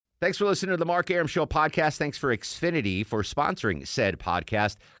Thanks for listening to the Mark Arum Show podcast. Thanks for Xfinity for sponsoring said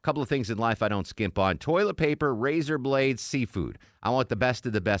podcast. A couple of things in life I don't skimp on. Toilet paper, razor blades, seafood. I want the best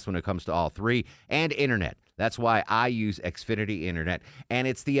of the best when it comes to all three. And internet. That's why I use Xfinity Internet. And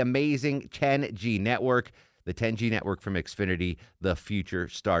it's the amazing 10G network. The 10G network from Xfinity. The future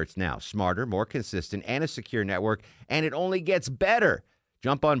starts now. Smarter, more consistent, and a secure network. And it only gets better.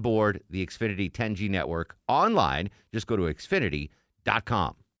 Jump on board the Xfinity 10G network online. Just go to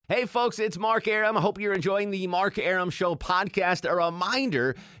Xfinity.com. Hey, folks, it's Mark Arum. I hope you're enjoying the Mark Arum Show podcast. A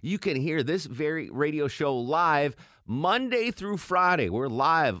reminder, you can hear this very radio show live Monday through Friday. We're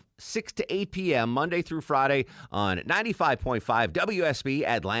live 6 to 8 p.m. Monday through Friday on 95.5 WSB,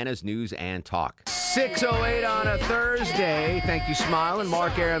 Atlanta's News and Talk. 6:08 on a Thursday. Thank you, Smile, and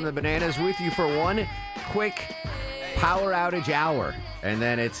Mark Arum, the Bananas, with you for one quick power outage hour. And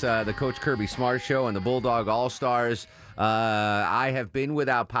then it's the Coach Kirby Smart Show and the Bulldog All-Stars. I have been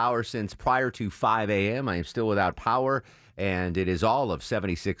without power since prior to 5 a.m. I am still without power, and it is all of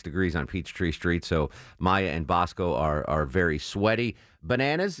 76 degrees on Peachtree Street, so Maya and Bosco are very sweaty.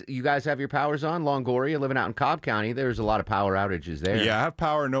 Bananas, you guys have your powers on? Longoria, living out in Cobb County, there's a lot of power outages there. Yeah, I have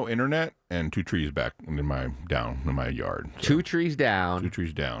power, no internet, and 2 trees back in my yard. So 2 trees down. 2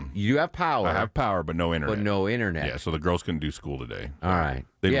 trees down. You have power. I have power, but no internet. Yeah, so the girls couldn't do school today. So all right.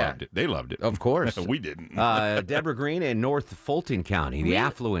 They loved it. They loved it. Of course. We didn't. Deborah Green in North Fulton County, the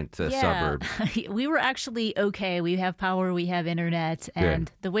affluent suburb. We were actually okay. We have power, we have internet,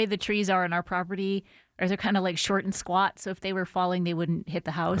 and the way the trees are on our property, they're kind of like short and squat, so if they were falling, they wouldn't hit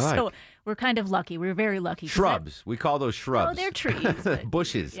the house. Right. So we're kind of lucky. We're very lucky. Shrubs. We call those shrubs. Oh, they're trees. But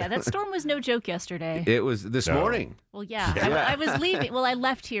bushes. yeah, that storm was no joke yesterday. It was this morning. Well, yeah. I was leaving. Well, I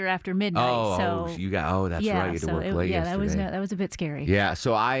left here after midnight. That's right. You had to work late yesterday. That was a bit scary. Yeah,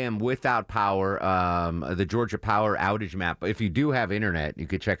 so I am without power. The Georgia Power outage map. If you do have internet, you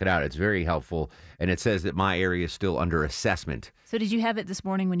could check it out. It's very helpful, and it says that my area is still under assessment. So did you have it this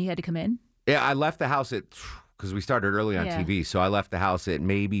morning when you had to come in? Yeah, I left the house because we started early on TV, so I left the house at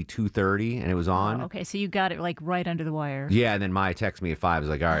maybe 2:30, and it was on. Oh, okay, so you got it like right under the wire. Yeah, and then Maya texted me at 5. I was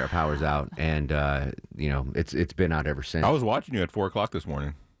like, all right, our power's out, and it's been out ever since. I was watching you at 4 o'clock this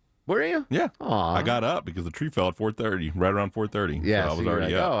morning. Were you? Yeah. Aww. I got up because the tree fell at 4:30, right around 4:30. Yeah, so I was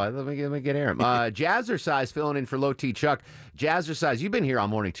already up. Oh, let me get Arum. Jazzercise filling in for Low T Chuck. Jazzercise, you've been here all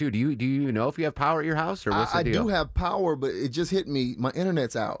morning too. Do you know if you have power at your house, or what's the deal? I do have power, but it just hit me. My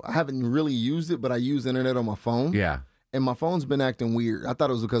internet's out. I haven't really used it, but I use internet on my phone. Yeah. And my phone's been acting weird. I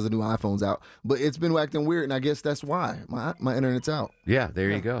thought it was because the new iPhone's out, but it's been acting weird, and I guess that's why my internet's out. Yeah, there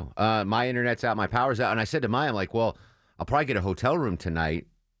you go. My internet's out, my power's out, and I said to Maya, I'm like, well, I'll probably get a hotel room tonight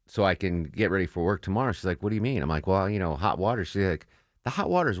so I can get ready for work tomorrow. She's like, what do you mean? I'm like, well, hot water. She's like, the hot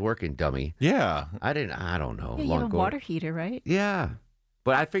water's working, dummy. Yeah. I don't know. Yeah, you have a water heater, right? Yeah.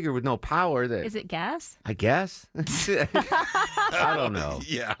 But I figured with no power that... Is it gas? I guess. I don't know.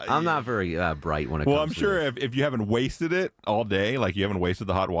 Yeah. I'm not very bright when it comes to I'm sure this. if you haven't wasted it all day, like you haven't wasted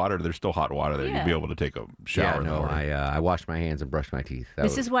the hot water, there's still hot water there. Yeah. You'll be able to take a shower in the morning. I washed my hands and brushed my teeth.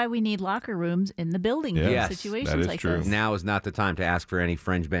 This is why we need locker rooms in the building for Yes, situations that is like true. this. Now is not the time to ask for any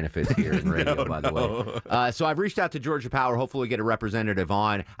fringe benefits here in radio, by the way. So I've reached out to Georgia Power. Hopefully get a representative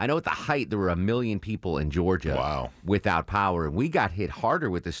on. I know at the height there were 1 million people in Georgia without power. And we got hit harder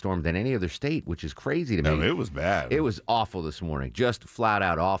with this storm than any other state, which is crazy to me. No, it was bad. It was awful this morning, just flat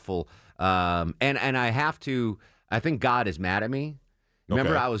out awful. And I think God is mad at me.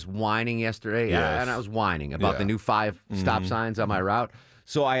 Remember I was whining yesterday? Yes. And I was whining about the new 5 stop signs on my route.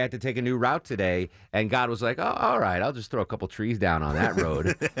 So I had to take a new route today, and God was like, oh, all right, I'll just throw a couple trees down on that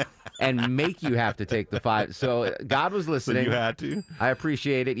road and make you have to take the 5. So God was listening. So you had to? I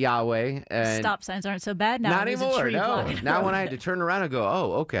appreciate it, Yahweh. And stop signs aren't so bad now. not There's a anymore, tree no. blocking Now the when I road. had to turn around and go,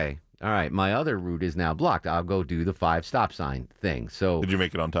 oh, okay. All right, my other route is now blocked. I'll go do the 5 stop sign thing. So Did you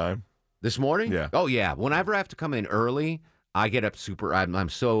make it on time? this morning? Yeah. Oh, yeah. Whenever I have to come in early, I get up I'm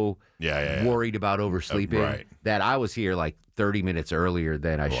so worried about oversleeping that I was here like 30 minutes earlier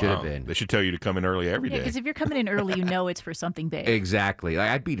than I should have been. They should tell you to come in early every day. Because if you're coming in early, you know it's for something big. Exactly. Like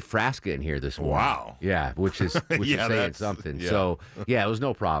I beat Frasca in here this morning. Wow. Yeah, which is saying something. yeah. So, yeah, it was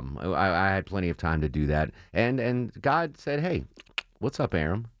no problem. I had plenty of time to do that. And God said, hey, what's up,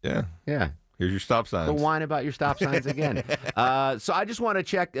 Arum? Yeah. Yeah. Here's your stop signs. Go whine about your stop signs again. So I just want to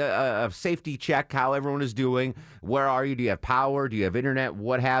check a safety check, how everyone is doing. Where are you? Do you have power? Do you have internet?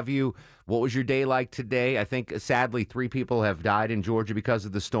 What have you? What was your day like today? I think, sadly, 3 people have died in Georgia because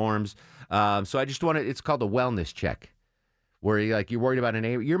of the storms. So I just want to, it's called a wellness check. where you're worried about a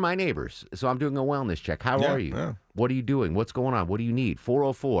neighbor. You're my neighbors, so I'm doing a wellness check. How are you? Yeah. What are you doing? What's going on? What do you need?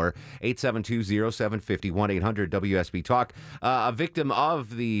 404-872-0750, 1-800-WSB-TALK. A victim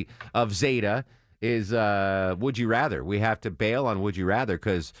of Zeta is Would You Rather. We have to bail on Would You Rather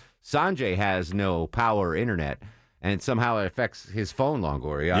because Sanjay has no power or internet, and somehow it affects his phone,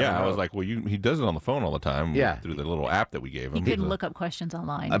 Longoria. I was like, well, he does it on the phone all the time. Yeah. Through the little app that we gave him. He couldn't look up questions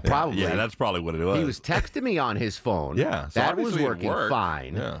online. Probably. Yeah, that's probably what it was. He was texting me on his phone. Yeah, so that was obviously it working worked.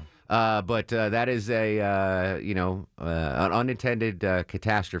 fine. Yeah. But that is an unintended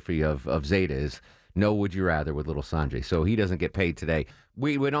catastrophe of Zeta's. No Would You Rather with little Sanjay. So he doesn't get paid today.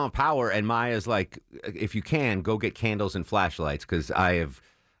 We went on power, and Maya's like, if you can, go get candles and flashlights because I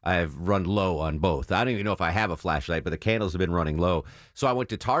have run low on both. I don't even know if I have a flashlight, but the candles have been running low. So I went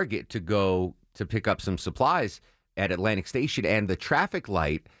to Target to go to pick up some supplies at Atlantic Station, and the traffic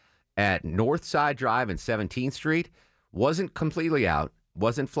light at Northside Drive and 17th Street wasn't completely out,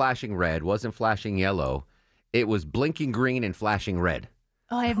 wasn't flashing red, wasn't flashing yellow. It was blinking green and flashing red.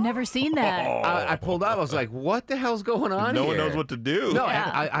 Oh, I have never seen that. I pulled up. I was like, what the hell's going on No here? one knows what to do. No,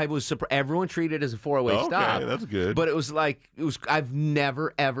 Yeah. I was surprised. Everyone treated it as a four-way stop. Okay, that's good. But it was I've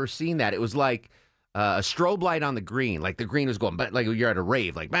never, ever seen that. It was like a strobe light on the green. Like the green was going, but like you're at a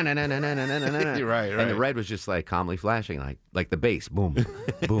rave, like, Right. And the red was just like calmly flashing, like the bass, boom,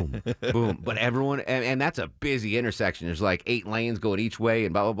 boom, boom. But everyone, and that's a busy intersection. There's like 8 lanes going each way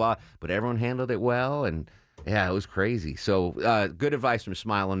and blah, blah, blah. But everyone handled it well, and yeah, it was crazy. So good advice from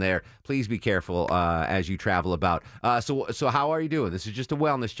Smiling there. Please be careful as you travel about. So how are you doing? This is just a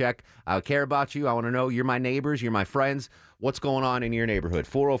wellness check. I care about you. I want to know you're my neighbors. You're my friends. What's going on in your neighborhood?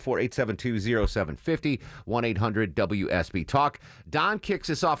 404-872-0750, 1-800-WSB-TALK. Don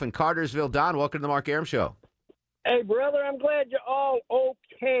kicks us off in Cartersville. Don, welcome to the Mark Arum Show. Hey, brother, I'm glad you're all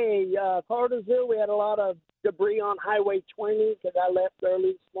okay. Cartersville, we had a lot of debris on Highway 20 because I left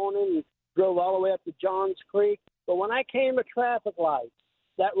early this morning and drove all the way up to Johns Creek. But when I came to traffic lights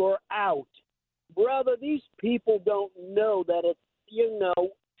that were out, brother, these people don't know that it's,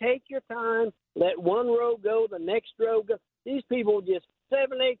 take your time, let one row go, the next row go. These people just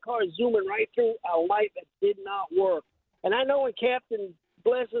 7-8 cars zooming right through a light that did not work. And I know when Captain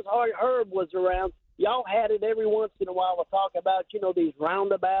Bless His Heart Herb was around, y'all had it every once in a while to talk about, these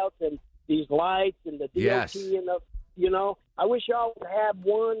roundabouts and these lights and the DOT Yes. and I wish y'all would have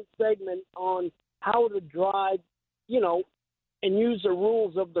one segment on how to drive, and use the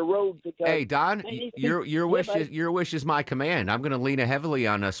rules of the road. Because Hey, Don, your wish buddy. is your wish is my command. I'm going to lean heavily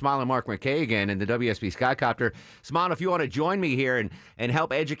on Smiling Mark McKay again in the WSB Skycopter. Smile, if you want to join me here and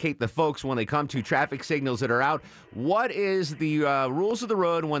help educate the folks when they come to traffic signals that are out, what is the rules of the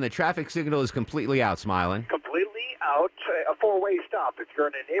road when the traffic signal is completely out, Smiling? Completely out, a 4-way stop. If you're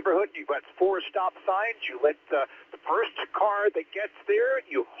in a neighborhood and you've got 4 stop signs, you let the first car that gets there,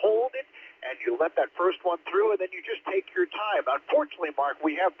 you hold it, and you let that first one through, and then you just take your time. Unfortunately, Mark,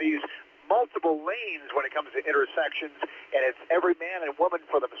 we have these multiple lanes when it comes to intersections, and it's every man and woman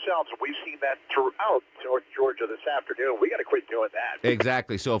for themselves. We've seen that throughout Georgia this afternoon. We got to quit doing that.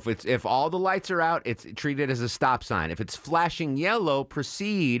 Exactly. So if all the lights are out, it's treated as a stop sign. If it's flashing yellow,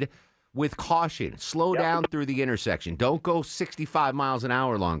 proceed with caution. Slow down through the intersection. Don't go 65 miles an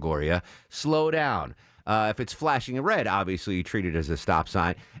hour, Longoria. Slow down. If it's flashing red, obviously you treat it as a stop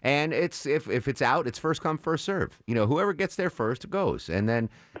sign. And it's if it's out, it's first come, first serve. Whoever gets there first goes, and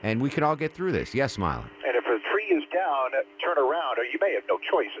we can all get through this. Yes, Smiling. And if a tree is down, turn around, or you may have no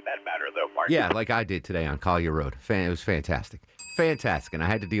choice in that matter, though, Mark. Yeah, like I did today on Collier Road. It was fantastic. Fantastic. And I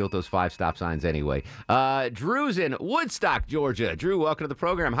had to deal with those 5 stop signs anyway. Drew's in Woodstock, Georgia. Drew, welcome to the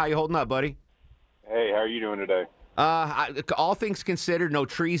program. How you holding up, buddy? Hey, how are you doing today? All things considered, no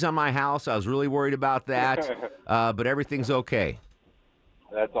trees on my house. I was really worried about that, but everything's okay.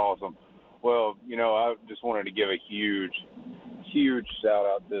 That's awesome. Well, I just wanted to give a huge shout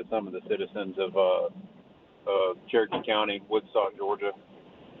out to some of the citizens of Cherokee County, Woodstock, Georgia.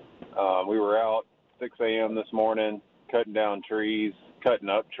 We were out 6 a.m. this morning cutting up trees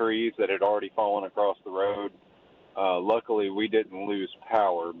that had already fallen across the road. Luckily, we didn't lose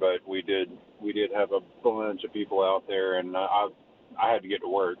power, but we did have a bunch of people out there, and I had to get to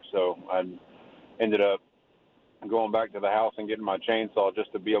work, so I ended up going back to the house and getting my chainsaw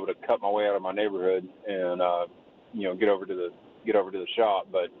just to be able to cut my way out of my neighborhood and get over to the shop.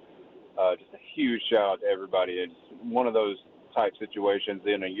 But just a huge shout out to everybody. It's one of those type situations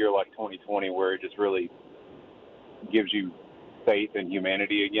in a year like 2020 where it just really gives you faith in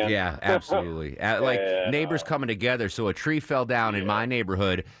humanity again. Yeah, absolutely. Neighbors coming together. So a tree fell down in my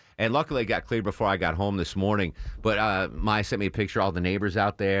neighborhood, and luckily it got cleared before I got home this morning. But Maya sent me a picture of all the neighbors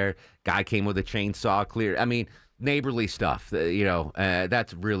out there. Guy came with a chainsaw, clear. I mean, neighborly stuff.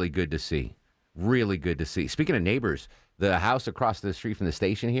 That's really good to see. Really good to see. Speaking of neighbors, the house across the street from the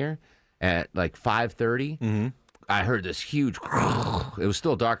station here at like 5:30, I heard this huge. It was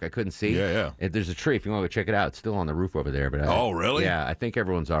still dark. I couldn't see. Yeah. There's a tree. If you want to go check it out, it's still on the roof over there. But Oh, really? Yeah, I think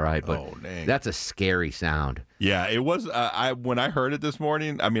everyone's all right. But dang. that's a scary sound. Yeah, it was. When I heard it this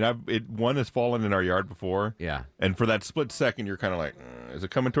morning, I mean, one has fallen in our yard before. Yeah. And for that split second, you're kind of like, is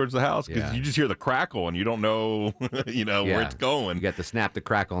it coming towards the house? Because Yeah. you just hear the crackle and you don't know, where it's going. You got the snap, the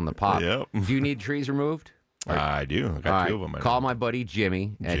crackle, and the pop. Yep. Do you need trees removed? I do. I All got right, two of them. call my buddy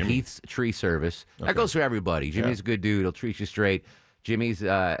Jimmy at Heath's Tree Service. That goes for everybody. Jimmy's a good dude. He'll treat you straight. Jimmy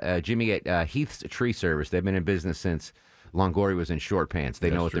at Heath's Tree Service. They've been in business since Longoria was in short pants. They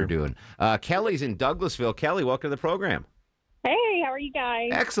know what they're doing. Kelly's in Douglasville. Kelly, welcome to the program. Hey, how are you guys?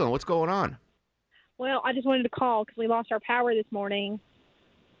 Excellent. What's going on? Well, I just wanted to call because we lost our power this morning,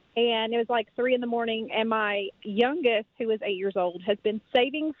 and it was like 3 in the morning, and my youngest, who is 8 years old, has been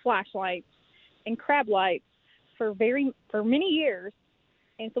saving flashlights and crab lights for many years,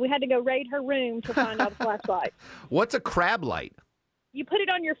 and so we had to go raid her room to find all the flashlights. What's a crab light? You put it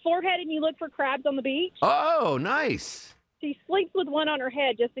on your forehead and you look for crabs on the beach. Oh, nice. She sleeps with one on her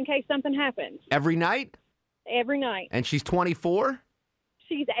head just in case something happens. Every night? Every night. And she's 24?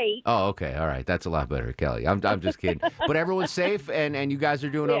 She's 8. Oh, okay. All right. That's a lot better, Kelly. I'm just kidding. But everyone's safe, and you guys are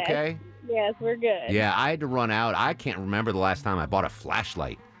doing Yes. okay? Yes, we're good. Yeah, I had to run out. I can't remember the last time I bought a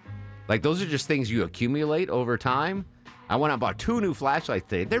flashlight. Like, those are just things you accumulate over time. I went out and bought 2 new flashlights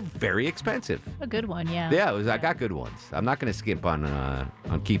today. They're very expensive. A good one, yeah. Yeah, I got good ones. I'm not going to skimp on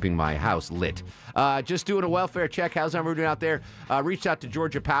keeping my house lit. Just doing a welfare check. How's everyone doing out there? Reached out to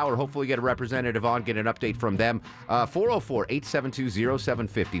Georgia Power. Hopefully get a representative on, get an update from them.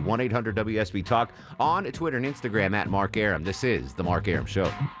 404-872-0750, 1-800-WSB-TALK. On Twitter and Instagram at Mark Arum. This is The Mark Arum Show.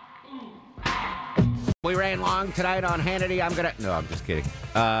 We ran long tonight on Hannity. No, I'm just kidding.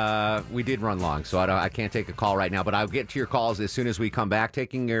 We did run long, so I can't take a call right now, but I'll get to your calls as soon as we come back.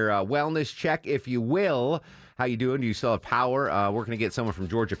 Taking your wellness check, if you will. How you doing? Do you still have power? We're going to get someone from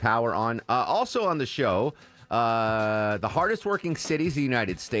Georgia Power on. Also on the show, the hardest working cities in the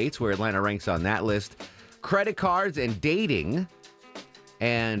United States, where Atlanta ranks on that list, credit cards and dating,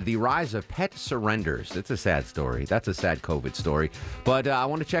 and the rise of pet surrenders. It's a sad story. That's a sad COVID story. But I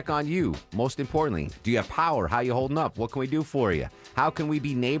want to check on you. Most importantly, do you have power? How you holding up? What can we do for you? How can we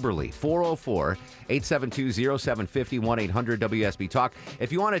be neighborly? 404-872-0750, 1-800-WSB-TALK.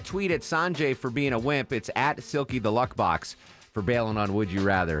 If you want to tweet at Sanjay for being a wimp, it's at Silky the Luck Box for bailing on Would You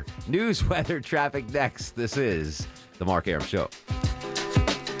Rather. News, weather, traffic next. This is The Mark Arum Show.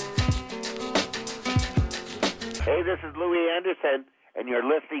 Hey, this is Louis Anderson, and you're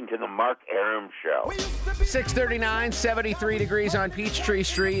listening to The Mark Arum Show. 639, 73 degrees on Peachtree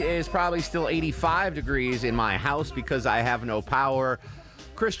Street. It is probably still 85 degrees in my house because I have no power.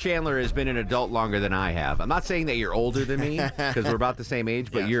 Chris Chandler has been an adult longer than I have. I'm not saying that you're older than me because we're about the same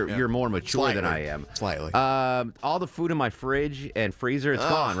age, but you're more mature than I am. Slightly. All the food in my fridge and freezer, it's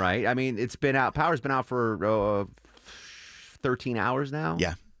gone, right? I mean, it's been out. Power's been out for 13 hours now.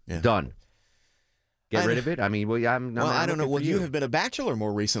 Yeah. Done. Get rid of it? I mean, I don't know. Well, you have been a bachelor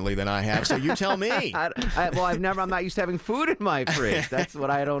more recently than I have, so you tell me. I'm not used to having food in my fridge. That's what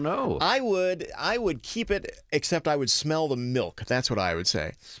I don't know. I would keep it, except I would smell the milk. That's what I would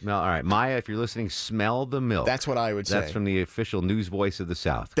say. All right. Maya, if you're listening, smell the milk. That's what I would say. That's from the official news voice of the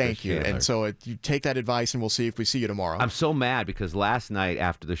South. Thank you. Chandler. And so you take that advice, and we'll see if we see you tomorrow. I'm so mad because last night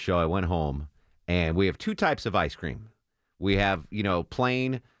after the show, I went home, and we have 2 types of ice cream. We have,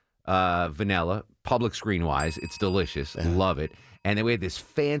 plain vanilla, public screen wise, it's delicious. Love it. And then we had this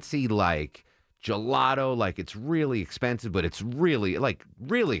fancy gelato, it's really expensive, but it's really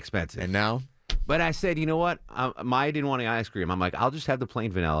really expensive. And now? But I said, you know what? Maya didn't want any ice cream. I'm like, I'll just have the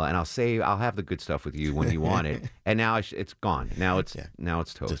plain vanilla, and I'll have the good stuff with you when you want it. And now it's gone. Now it's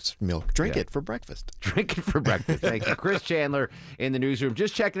toast. It's milk. Drink it for breakfast. Drink it for breakfast. Thank you. Chris Chandler in the newsroom.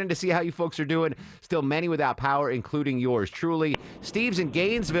 Just checking in to see how you folks are doing. Still many without power, including yours truly. Steve's in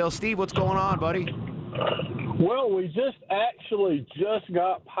Gainesville. Steve, what's going on, buddy? Well, we just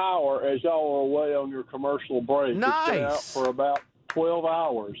got power as y'all were away on your commercial break. Nice. It's been out for about 12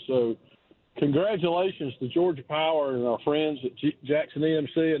 hours. So congratulations to Georgia Power and our friends at Jackson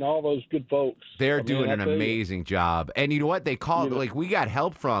EMC and all those good folks. They're doing an amazing job. And you know what? They called, we got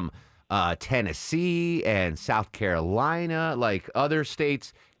help from Tennessee and South Carolina. Other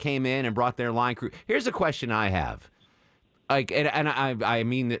states came in and brought their line crew. Here's a question I have. I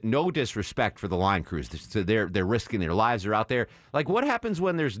mean no disrespect for the line crews. They're risking their lives. They're out there. What happens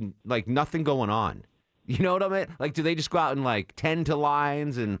when there's nothing going on? You know what I mean? Like, do they just go out and like tend to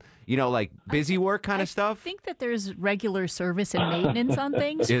lines and, like busy work kind of stuff? I think that there's regular service and maintenance on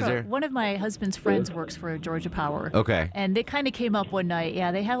things. Is there? One of my husband's friends works for Georgia Power. Okay. And it kind of came up one night.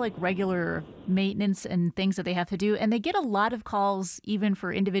 Yeah, they have like regular maintenance and things that they have to do. And they get a lot of calls even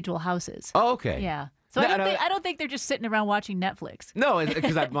for individual houses. Oh, okay. Yeah. So No, I don't think they're just sitting around watching Netflix. No,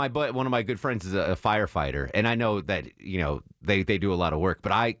 because one of my good friends is a firefighter, and I know that they do a lot of work.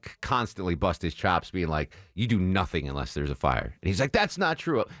 But I constantly bust his chops, being like, "You do nothing unless there's a fire." And he's like, "That's not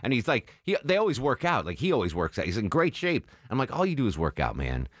true." And he's like, they always work out. Like he always works out. He's in great shape. I'm like, all you do is work out,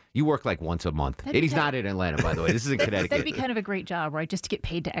 man. You work like once a month. And he's not in Atlanta, by the way. This is in Connecticut. That'd be kind of a great job, right? Just to get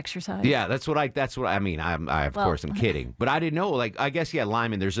paid to exercise. Yeah, that's what I mean. I of course I'm kidding, but I didn't know. Like, I guess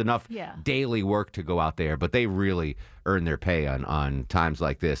linemen. There's enough daily work to go out there, but they really earn their pay on times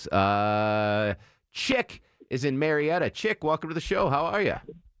like this. Chick is in Marietta. Chick, welcome to the show. How are you?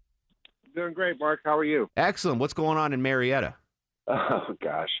 Doing great, Mark. How are you? Excellent. What's going on in Marietta? Oh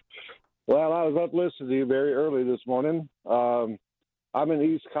gosh. Well, I was up listening to you very early this morning. I'm in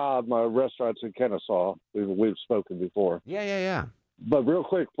East Cobb. My restaurant's in Kennesaw. We've spoken before. Yeah. But real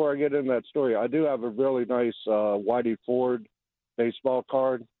quick, before I get into that story, I do have a really nice Whitey Ford baseball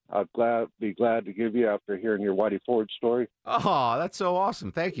card. I'd be glad to give you after hearing your Whitey Ford story. Oh, that's so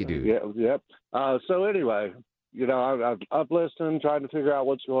awesome. Thank you, dude. Yep. So anyway, I'm up listening, trying to figure out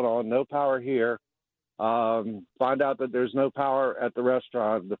what's going on. No power here. Find out that there's no power at the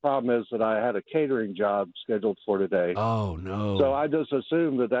restaurant. The problem is that I had a catering job scheduled for today. Oh, no. So I just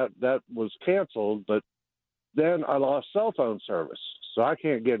assumed that was canceled, but then I lost cell phone service. So I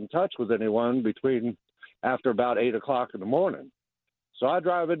can't get in touch with anyone after about 8 o'clock in the morning. So I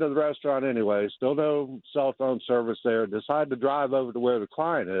drive into the restaurant anyway, still no cell phone service there, decide to drive over to where the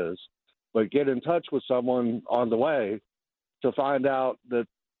client is, but get in touch with someone on the way to find out that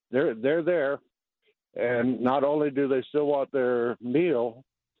they're there. And not only do they still want their meal,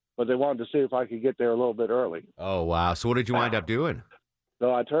 but they wanted to see if I could get there a little bit early. Oh, wow. So what did you wind up doing?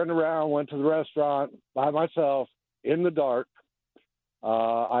 So I turned around, went to the restaurant by myself in the dark.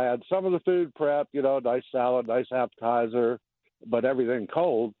 I had some of the food prepped, nice salad, nice appetizer, but everything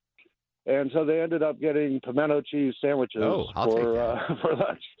cold. And so they ended up getting pimento cheese sandwiches for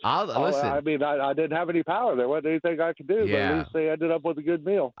lunch. Listen. I mean, I didn't have any power. There wasn't anything I could do, but at least they ended up with a good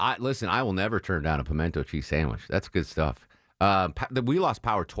meal. Listen, I will never turn down a pimento cheese sandwich. That's good stuff. We lost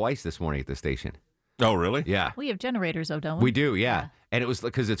power twice this morning at the station. Oh, really? Yeah. We have generators, though, don't we? We do, yeah. And it was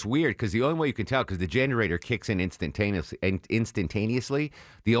because it's weird because the only way you can tell, because the generator kicks in instantaneously,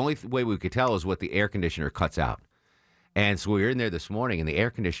 the only way we could tell is what the air conditioner cuts out. And so we were in there this morning, and the air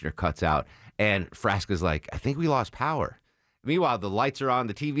conditioner cuts out, and Frasca's like, I think we lost power. Meanwhile, the lights are on,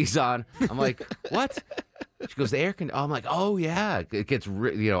 the TV's on. I'm like, what? She goes, the air conditioner. I'm like, oh, yeah. It gets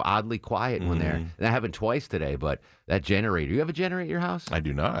oddly quiet when they're. And that happened twice today, but that generator. You have a generator at your house? I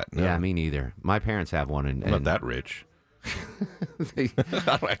do not. No. Yeah, me neither. My parents have one. I'm not that rich.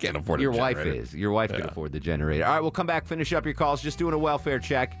 I can't afford Your a wife generator. is. Your wife can afford the generator. All right, we'll come back, finish up your calls. Just doing a welfare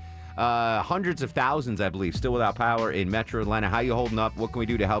check. Hundreds of thousands, I believe, still without power in Metro Atlanta. How you holding up? What can we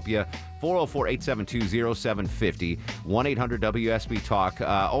do to help you? 404-872-0750, 1-800-WSB-TALK.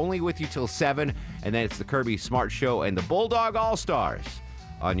 Only with you till 7, and then it's the Kirby Smart Show and the Bulldog All-Stars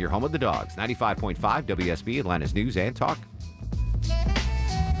on your home of the dogs. 95.5 WSB, Atlanta's News and Talk.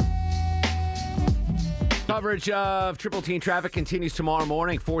 Coverage of Triple Team Traffic continues tomorrow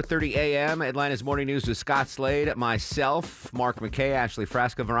morning, 4:30 a.m. Atlanta's Morning News with Scott Slade, myself, Mark McKay, Ashley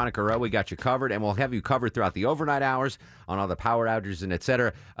Frasca, Veronica Rowe. We got you covered, and we'll have you covered throughout the overnight hours on all the power outages and et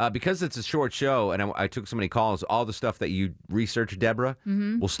cetera. Because it's a short show, and I took so many calls, all the stuff that you researched, Deborah,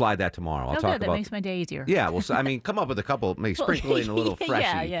 we'll slide that tomorrow. I'll talk good. about That makes my day easier. Yeah, well, come up with a couple, maybe sprinkle in a little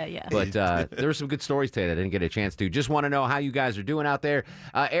freshie. Yeah. But there were some good stories today that I didn't get a chance to. Just want to know how you guys are doing out there.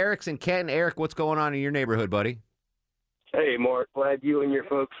 Eric's in Kenton. Eric, what's going on in your neighborhood, buddy? Hey, Mark. Glad you and your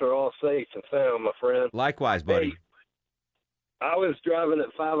folks are all safe and sound, my friend. Likewise, buddy. Hey, I was driving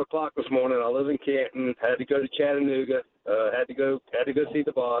at 5 o'clock this morning. I live in Canton. Had to go to Chattanooga. Had to go see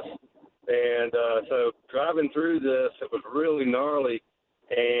the boss. And so driving through this, it was really gnarly,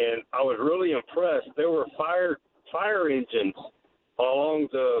 and I was really impressed. There were fire engines along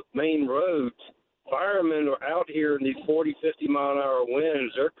the main roads. Firemen are out here in these 40, 50-mile-an-hour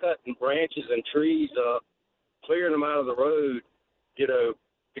winds. They're cutting branches and trees up, clearing them out of the road,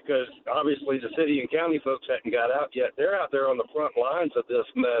 because obviously the city and county folks hadn't got out yet. They're out there on the front lines of this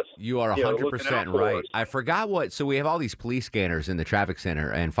mess. You are 100% right. I forgot so we have all these police scanners in the traffic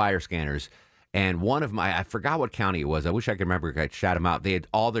center and fire scanners. And one of I forgot what county it was. I wish I could remember. I shout them out. They had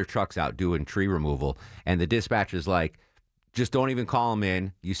all their trucks out doing tree removal. And the dispatcher's like, just don't even call them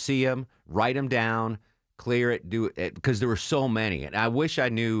in. You see them, write them down, clear it, do it, because there were so many. And I wish I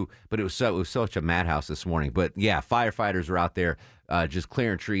knew, but it was such a madhouse this morning. But yeah, firefighters were out there just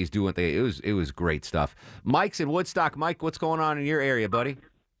clearing trees, doing what they. It was great stuff. Mike's in Woodstock. Mike, what's going on in your area, buddy?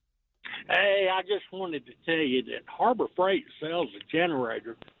 Hey, I just wanted to tell you that Harbor Freight sells a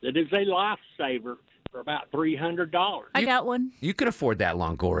generator that is a lifesaver for about $300. I got one. You can afford that,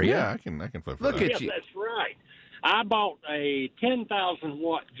 Longoria. Yeah, I can flip for Look that. at you. That's right. I bought a 10,000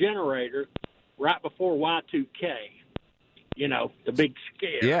 watt generator right before Y2K. You know, the big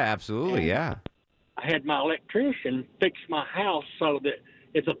scare. Yeah, absolutely. And Yeah. I had my electrician fix my house so that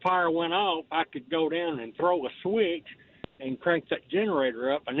if the fire went off, I could go down and throw a switch and crank that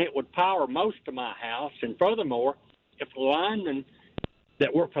generator up, and it would power most of my house. And furthermore, if a lineman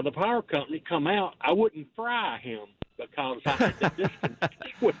that worked for the power company come out, I wouldn't fry him because I had the distance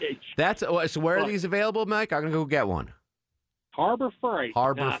switch. That's so. Where are these available, Mike? I'm gonna go get one. Harbor Freight.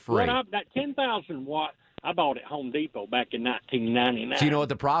 Harbor Now, Freight. that 10,000 watt, I bought at Home Depot back in 1999. So you know what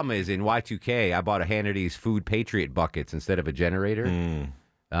the problem is? In Y2K, I bought a Hannity's Food Patriot buckets instead of a generator.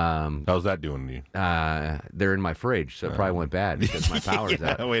 How's that doing to you? They're in my fridge, so it probably went bad because my power's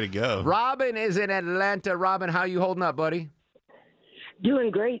Yeah, out. way to go. Robin is in Atlanta. Robin, how you holding up, buddy? Doing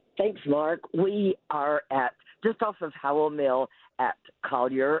great. Thanks, Mark. We are at just off of Howell Mill at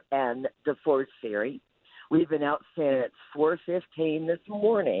Collier and DeForest Ferry. We've been out since 4:15 this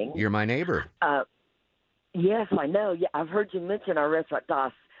morning. You're my neighbor. Yes, I know. Yeah, I've heard you mention our restaurant,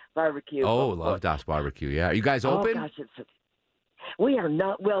 Das Barbecue. Oh, love Das Barbecue. Yeah. Are you guys open? Oh, gosh, we are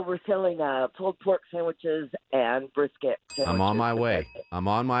not. Well, we're selling pulled pork sandwiches and brisket sandwiches. I'm on my way. I'm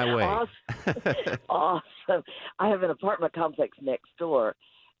on my way. Awesome. Awesome. I have an apartment complex next door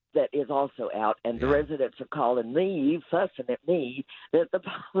that is also out, and the residents are calling me, fussing at me, that the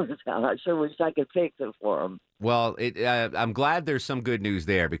power's out. I sure wish I could fix it for them. Well, I'm glad there's some good news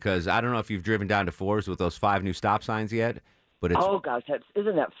there because I don't know if you've driven down to Forest with those 5 new stop signs yet, but it's... Oh, gosh,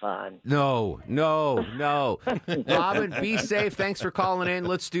 isn't that fun? No. Robin, be safe. Thanks for calling in.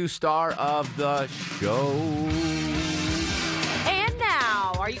 Let's do star of the show. And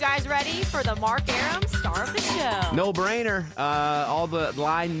now, are you guys ready for the Mark Arum star of the show? No brainer. All the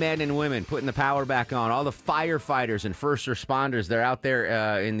line men and women putting the power back on. All the firefighters and first responders, they're out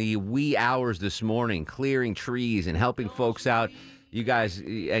there in the wee hours this morning clearing trees and helping folks out. You guys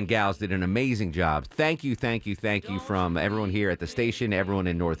and gals did an amazing job. Thank you from everyone here at the station, everyone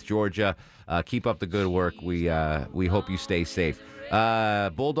in North Georgia. Keep up the good work. We hope you stay safe.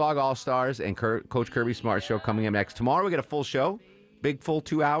 Bulldog All-Stars and Coach Kirby Smart Show coming up next. Tomorrow we get a full show. Big full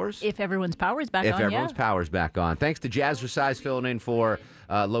 2 hours. If everyone's power's back on, If everyone's power's back on. Thanks to Jazzercise filling in for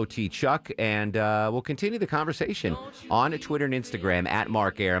Low T Chuck. And we'll continue the conversation on Twitter and Instagram at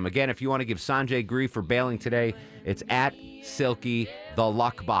Mark Arum. Again, if you want to give Sanjay grief for bailing today, it's at Silky the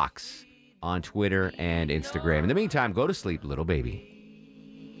Luck Box on Twitter and Instagram. In the meantime, go to sleep, little baby.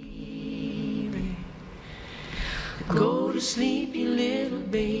 Go to sleep, you little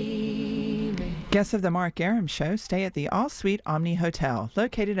baby. Guests of the Mark Arum Show stay at the All Suite Omni Hotel,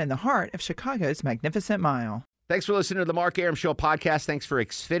 located in the heart of Chicago's Magnificent Mile. Thanks for listening to the Mark Arum Show podcast. Thanks for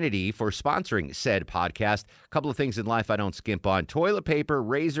Xfinity for sponsoring said podcast. A couple of things in life I don't skimp on. Toilet paper,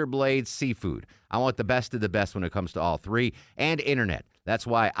 razor blades, seafood. I want the best of the best when it comes to all three. And internet. That's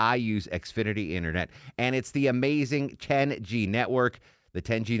why I use Xfinity Internet. And it's the amazing 10G network. The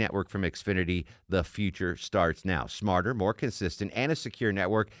 10G network from Xfinity, the future starts now. Smarter, more consistent, and a secure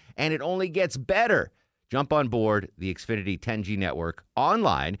network. And it only gets better. Jump on board the Xfinity 10G network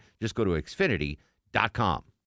online. Just go to Xfinity.com.